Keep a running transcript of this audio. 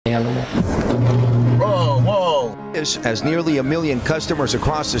Whoa. As nearly 1 million customers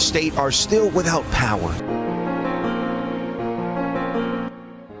across the state are still without power.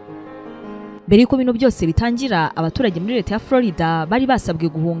 Mbere yuko bino byose bitangira, abaturage muri leta ya Florida bari basabwe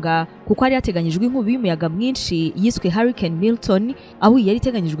guhunga kuko hari hateganyijwe inkubi y'umuyaga mwinshi yiswe Hurricane Milton, aho yari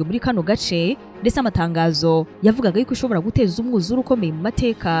iteganyijwe muri kano gace, ndetse amatangazo yavugaga yuko ishobora guteza umwuzure ukomeye mu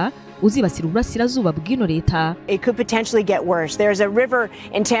mateka uzibasira uburasirazuba bw'ino leta. It could potentially get worse. There's a river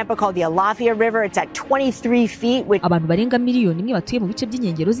in Tampa called the Alafia River. It's at 23 feet. Abantu barenga miliyoni imwe batuye mu bice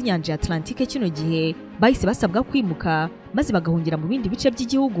by'inkengero z'inyanja ya Atlantique kino gihe bahise basabwa kwimuka maze bagahungira mu bindi bice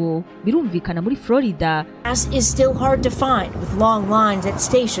by'igihugu. Birumvikana muri Florida gas is still hard to find with long lines at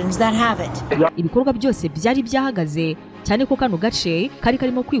stations that have it. Ibikorwa byose byari byahagaze cyane ko kano gace kari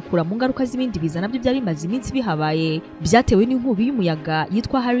karimo kwikura mu ngaruka z'ibindi biza nabyo byari bimaze iminsi bihabaye, byatewe n'inkubi y'umuyaga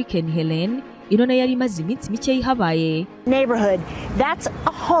yitwa Hurricane Helene. Ino nayo yari imaze iminsi mike yihabaye. Neighborhood, that's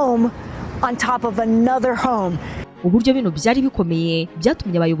a home on top of another home. Uburyo bino byari bikomeye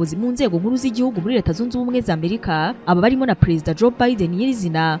byatumye abayobozi mu nzego nkuru z'igihugu muri Leta Zunze Ubumwe za Amerika, aba barimo na Perezida Joe Biden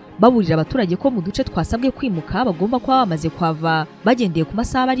nyirizina, baburira abaturage ko mu duce twasabwe kwimuka bagomba kuba bamaze kwava bagendeye ku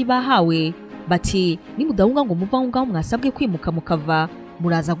masaha bari bahawe. Bati nimudahunga ngo muva ngaho mwasabwe kwimuka mukava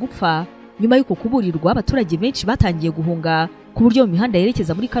muraza gupfa. Nyuma y'uko kuburirwa, abaturage benshi batangiye guhunga ku buryo mu mihanda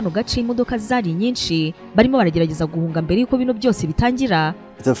yerekeza muri kano gace imodoka zari nyinshi, barimo baragerageza guhunga mbere y'uko bino byose bitangira.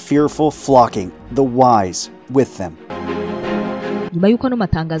 The fearful flocking, the wise with them. Nyuma y'uko no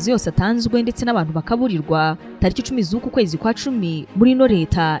matangazo yose atanzwe ndetse n'abantu bakaburirwa, tariki 10 z'uku kwezi kwa 10 muri no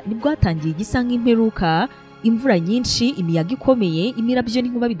leta nibwo hatangiye igisa nk'imperuka, imvura nyinshi, imiyaga ikomeye, imirabyo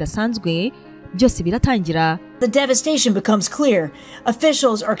n'inkuba bidasanzwe byose biratangira. The devastation becomes clear.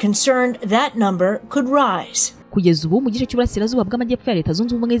 Officials are concerned that number could rise. Kugeza ubu mu gice cy'uburasirazuba bw'amajyepfo ya Leta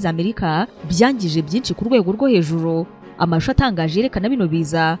Zunze Ubumwe za Amerika byangije byinshi ku rwego rwo hejuru. Amashusho atangaje yerekana bino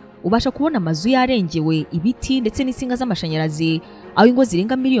biza, ubasha kubona amazu yarengewe, ibiti ndetse n'insinga z'amashanyarazi, aho ingo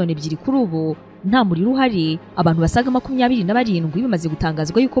zirenga miliyoni 2 kuri ubu nta muriro uhari. Abantu basaga 27 bimaze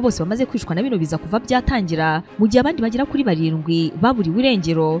gutangazwa yuko bose bamaze kwishwa na bino biza kuva byatangira, mu gihe abandi bagera kuri 7 baburiwe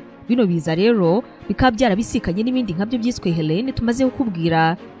irengero. Bino biza rero bikaba byarabisikanye n'ibindi nkabyo byiswe Helene tumaze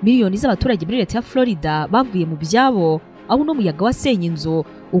kukubwira. Miliyoni z'abaturage muri leta ya Florida bavuye mu byabo, aho no muyaga wasenye inzu,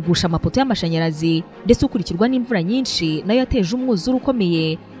 ugusha amapoto y'amashanyarazi, ndetse ukurikirwa n'imvura nyinshi nayo yateje umwuzure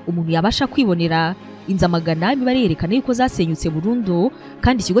ukomeye umuntu yabasha kwibonera. Inzamagana imibare yerekana yuko zasenyutse burundu,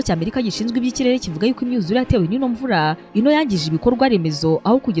 kandi ikigo cya Amerika gishinzwe iby'ikirere kivuga yuko imyuzure yatewe n'ino mvura ino yangije ibikorwa remezo,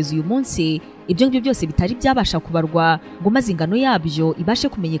 aho kugeza uyu munsi ibyo ngibyo byose bitari byabasha kubarwa ngo maze ingano yabyo ibashe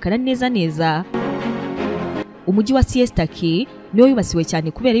kumenyekana neza. Umujyi wa Siesta Key niwo wibasiwe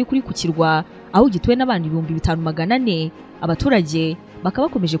cyane kubera yuko uri ku kirwa, aho gituwe n'abantu 5400. Abaturage bakaba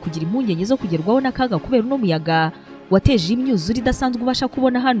bakomeje kugira impungenge zo kugerwaho n'akaga kubera uno muyaga wateje imyuzure idasanzwe ubasha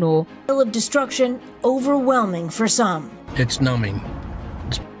kubona hano. Destruction overwhelming for some. It's numbing.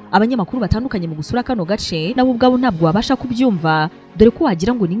 Abanyamakuru batandukanye mu gusura kano gace nabo ubwabo ntabwo babasha kubyumva, dore ko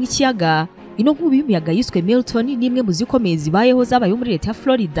wagira ngo ni nk'ikiyaga. Ino nkubi y'umuyaga yiswe Milton ni imwe mu zikomeye zibayeho zabayeho muri leta ya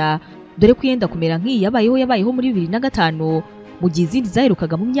Florida, dore ko yenda kumera nk'iyi yabayeho muri 2005 mu gihe izindi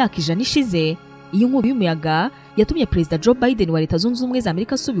zaherukaga mu myaka 100 ishize. Iyi nkubi y'umuyaga yatumye Perezida Joe Biden wa Leta Zunze Ubumwe za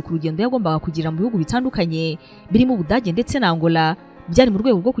Amerika asubika urugendo yagombaga kugira mu bihugu bitandukanye birimo Ubudage ndetse na Angola. Byari mu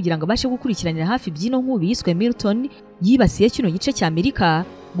rwego rwo kugira ngo abashe gukurikiranira hafi by'ino nkubi yiswe Milton yibasiye kino gice cya Amerika.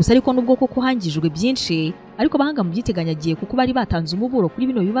 Gusa ariko nubwo ko kuhangijwe byinshi, ariko bahanga mu byiteganyagiye kuko bari batanze umuburo kuri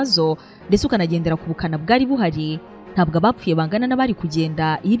bino bibazo ndetse ukanagendera ku bukana bwari buhari. Ntabwo abapfuye bangana n'abari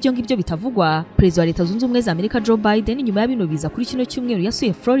kugenda iyo ibyo ngibyo bitavugwa. Perezida wa Leta Zunze Ubumwe za Amerika Joe Biden nyuma ya bino biza kuri kino cyumweru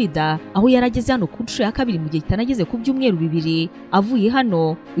yasuye Florida, aho yarageze hano ku nshuro ya kabiri mu gihe kitanageze ku byumweru 2. Avuye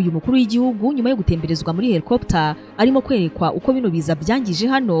hano, uyu mukuru w'igihugu nyuma yo gutemberezwa muri helicopter arimo kwerekwa uko bino biza byangije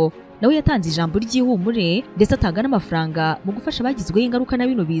hano, nawe yatanze ijambo ry'ihumure ndetse atanga n'amafaranga mu gufasha bagizweho ingaruka na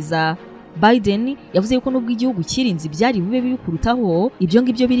bino biza. Biden yavuze yuko nubwo igihugu kirinze byari bibe bibi kurutaho, ibyo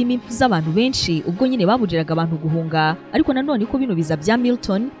ngibyo birimo impfu z'abantu benshi ubwo nyine baburiraga abantu guhunga, ariko nanone ko bino biza bya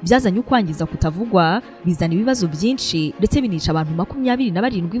Milton byazanye ukwangiza kutavugwa, bizana ibibazo byinshi ndetse binica abantu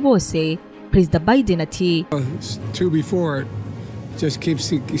 27 bose. Perezida Biden ati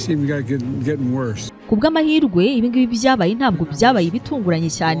kubw'amahirwe ibi ngibi byabaye ntabwo byabaye bitunguranye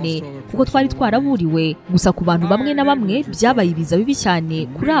cyane kuko twari twaraburiwe, gusa ku bantu bamwe na bamwe byabaye ibiza bibi cyane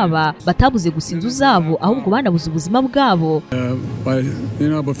kuri aba batabuze gusa inzu zabo ahubwo banabuze ubuzima bwabo.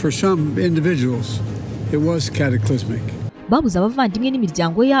 Babuze abavandimwe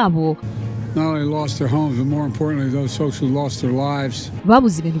n'imiryango yabo. not only lost their homes, but more importantly, those folks who lost their lives.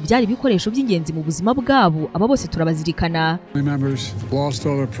 Babuze ibintu byari ibikoresho by'ingenzi mu buzima bwabo, aba bose turabazirikana. Members lost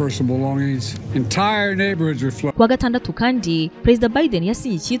all their personal belongings. Entire neighborhoods were flooded. Kuwa gatandatu kandi Perezida Biden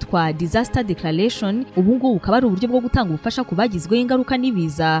yasinye icyitwa Disaster Declaration, ubu ngubu ukaba ari uburyo bwo gutanga ubufasha ku bagizweho ingaruka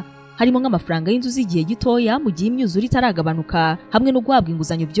n'ibiza, harimo nk'amafaranga y'inzu z'igihe gitoya mu gihe imyuzure itaragabanuka, hamwe no guhabwa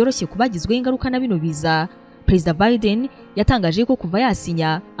inguzanyo byoroshye ku bagizweho ingaruka na bino biza. Perezida Biden yatangaje ko kuva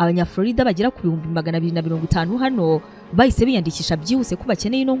yasinya abanyaflorida bagera ku 250 hano bahise biyandikisha byihuse ko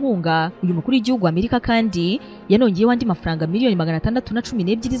bakeneye ino nkunga. Uyu mukuru w'igihugu Amerika kandi yanongeyeho andi mafaranga miliyoni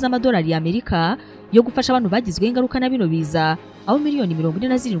 612 z'amadolari y'Amerika yo gufasha abantu bagizweho ingaruka na bino biza, aho miliyoni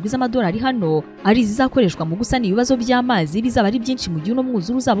 47 z'amadolari hano ari zizakoreshwa mu gusana ibibazo by'amazi bizaba ari byinshi mu gihe uno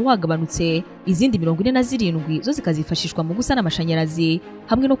mwuzure uzaba wagabanutse. Izindi 47 zo zikazifashishwa mu gusana amashanyarazi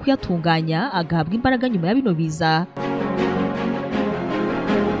hamwe no kuyatunganya agahabwa imbaraga nyuma ya bino biza.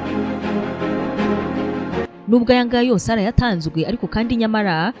 Nubwo aya ngaya yose arayatanzwe, ariko kandi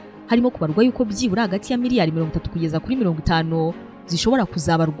nyamara harimo kubarwa yuko byibura hagati ya miliyari 30 kugeza kuri 50 zishobora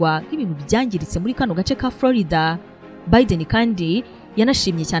kuzabarwa nk'ibintu byangiritse muri kano gace ka Florida. Biden kandi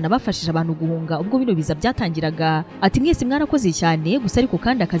yanashimye cyane abafashije abantu guhunga ubwo bino biza byatangiraga, ati mwese mwarakoze cyane, gusa ariko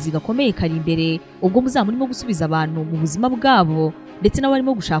kandi akazi gakomeye kari imbere ubwo muzamurimo gusubiza abantu mu buzima bwabo ndetse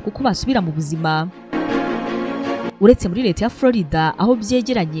n'abarimo gushaka uko basubira mu buzima. Uretse muri leta ya Florida aho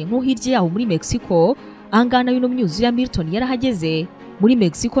byegeranye nko hirya yaho muri Mexico, angana y'ino myuzure ya Milton yarahageze. Muri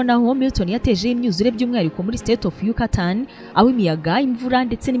Mexico naho Milton yateje imyuzure by'umwihariko muri state of Yucatan, aho imiyaga, imvura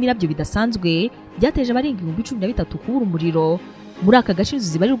ndetse n'imirabyo bidasanzwe byateje abarenga 13,000 kubura umuriro. Muri aka gace inzu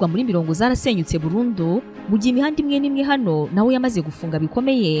zibarirwa muri 70 zarasenyutse burundu, mu gihe imihanda imwe n'imwe hano naho yamaze gufunga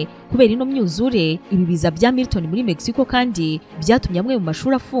bikomeye kubera ino myuzure. Ibi biza bya Milton muri Mexico kandi byatumye amwe mu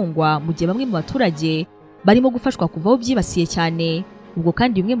mashuri afungwa, mu gihe bamwe mu baturage barimo gufashwa kuvaho byibasiye cyane. Ubwo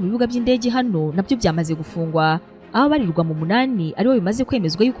kandi bimwe mu bibuga by'indege hano nabyo byamaze gufungwa, aho barirwa mu 8 aribo bimaze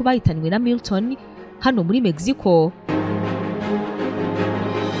kwemezwa yuko bahitanywe na Milton hano muri Mexico.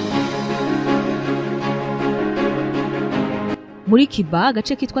 Muri Cuba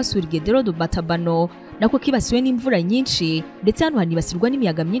agace kitwa Surigedero do Batabano nako kibasiwe n'imvura nyinshi, ndetse hano hanibasirwa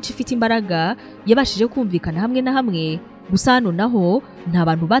n'imiyaga myinshi ifite imbaraga yabashije kumvikana hamwe na hamwe. Gusa hano naho nta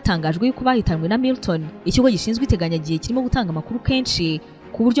bantu batangajwe yuko bahitanwe na Milton. Ikigo gishinzwe iteganyagihe kirimo gutanga amakuru kenshi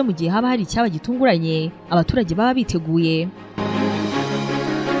ku buryo mu gihe haba hari icyaba gitunguranye abaturage baba biteguye.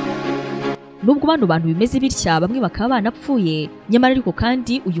 Nubwo bano bantu bimeze bitya, bamwe bakaba banapfuye, nyamara ariko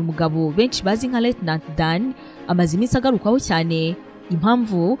kandi uyu mugabo benshi bazi nka Lieutenant Dan amaze iminsi agarukaho cyane.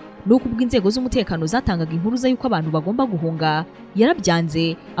 Impamvu nuko ubwo inzego z'umutekano zatangaga impuruza yuko abantu bagomba guhunga,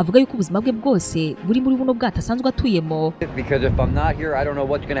 yarabyanze avuga yuko ubuzima bwe bwose buri muri buno bwato asanzwe atuyemo. Because if I'm not here, I don't know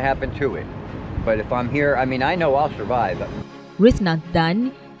what's going to happen to it. But if I'm here, I mean, I know I'll survive. Lieutenant Dan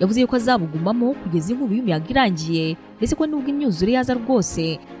yavuze yuko azabugumamo kugeza inkubi y'umuyaga irangiye, ndetse ko nubwo imyuzure yaza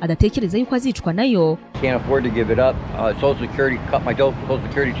rwose adatekereza yuko azicwa nayo. Can't afford to give it up. Social Security cut my Social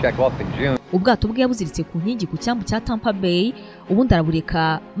Security check off in June. Ubwato bwe yabuziritse ku nkingi ku cyambu cya Tampa Bay, ubundi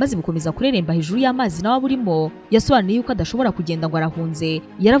arabureka maze bukomeza kureremba hejuru y'amazi nawe burimo. Yasobanuye yuko adashobora kugenda ngo arahunze.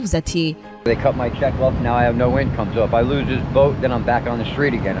 Yaravuze ati, They cut my check off, now I have no income, so if I lose this boat then I'm back on the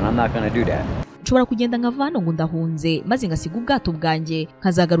street again and I'm not going to do that. Nshobora kugenda nkavano ngo ndahunze maze ngasiga ubwato bwanjye,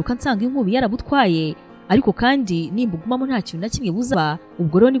 nkazagaruka nsanga inkubi yarabutwaye, ariko kandi nimbugumamo nta kintu na kimwe buzaba,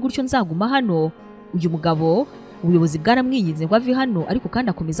 ubwo rero ni gutyo nzaguma hano. Uyu mugabo ubuyobozi bwaramwinginze ngo ave hano, ariko kandi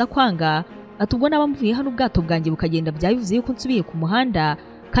akomeza kwanga. Ati ubwo naba mvuye hano ubwato bwanjye bukagenda byabivuze yuko nsubiye ku muhanda,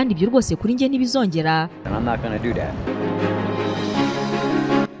 kandi ibyo rwose kuri njye ntibizongera.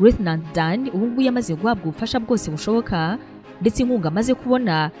 Lieutenant Dan ubu ngubu yamaze guhabwa ubufasha bwose bushoboka, ndetse inkunga amaze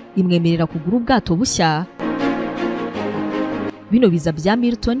kubona imwemerera kugura ubwato bushya. Bino biza bya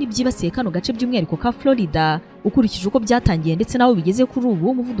Milton byibasiye kano gace by'umwihariko ka Florida, ukurikije uko byatangiye ndetse naho bigeze kuri ubu,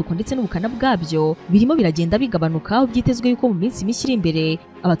 umuvuduko ndetse n'ubukana bwabyo birimo biragenda bigabanuka. Byitezwe yuko mu minsi mike iri imbere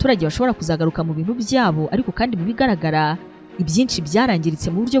abaturage bashobora kuzagaruka mu bintu byabo, ariko kandi mu bigaragara ibyinshi byarangiritse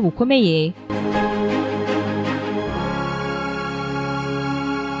mu buryo bukomeye.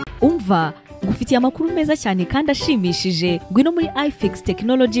 Umva gufitiye amakuru meza cyane kandi ashimishije, ngwino muri iFix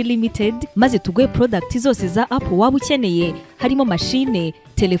Technology Limited maze tuguhe product zose za Apple waba ukeneye, harimo machine,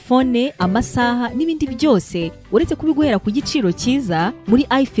 telefone, amasaha n'ibindi byose. Uretse kubiguhera ku giciro cyiza, muri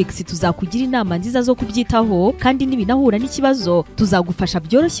iFix tuzakugira inama nziza zo kubyitaho, kandi nibinahura n'ikibazo tuzagufasha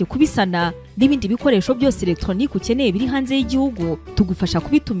byoroshye kubisana. N'ibindi bikoresho byose electronique ukeneye biri hanze y'igihugu tugufasha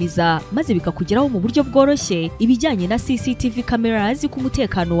kubitumiza maze bikakugeraho mu buryo bworoshye. Ibijyanye na CCTV cameras ku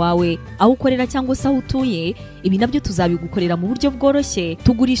mutekano wawe, aho ukorera cyangwa se aho utuye, ibi nabyo tuzabigukorera mu buryo bworoshye.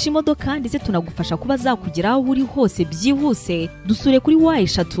 Tugurisha imodoka ndetse tunagufasha kuba zakugeraho uri hose byihuse. Dusure kuri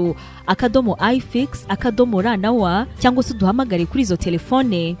 *ifix@ra cyangwa se uduhamagare kuri izo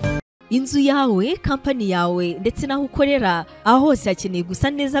telefone. Inzu yawe, kampani yawe ndetse naho ukorera, aho hose hakeneye gusa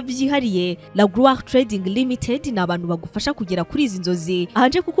neza byihariye, La Gloire Trading Limited ni abantu bagufasha kugera kuri izi nzozi.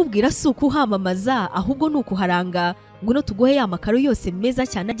 Ahaje kukubwira si ukuhamamaza, ahubwo ni ukuharanga. Nguno tugohe ya makaro yose meza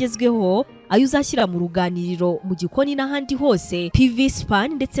cyane agezweho, ayo uzashyira mu ruganiriro, mu gikoni n'ahandi hose, PV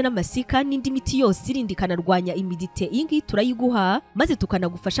span ndetse n'amasika n'indi miti yose irindi kanarwanya imidite. Iyi ngiyi turayiguha maze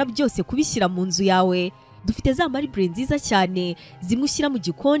tukanagufasha byose kubishyira mu nzu yawe. Dufite za marble nziza cyane zimwe ushyira mu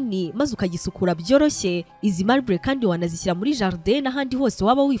gikoni maze ukagisukura byoroshye. Izi marble kandi wanazishyira muri jardin n'ahandi hose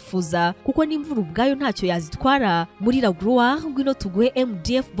waba wifuza, kuko n'imvura ubwayo ntacyo yazitwara. Muri La Gloire ngwino tuguhe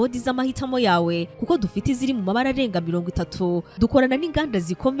MDF body z'amahitamo yawe, kuko dufite iziri mu mabara arenga 30. Dukorana n'inganda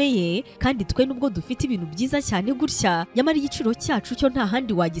zikomeye kandi twe nubwo dufite ibintu byiza cyane gutya, nyamara igiciro cyacu cyo nta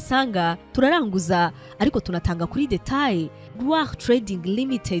handi wagisanga. Turaranguza ariko tunatanga kuri detail. Gloire Trading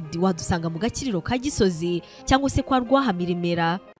Limited wadusanga mu Gakiriro ka Gisozi cyangwa se kwa Rwahamiremera.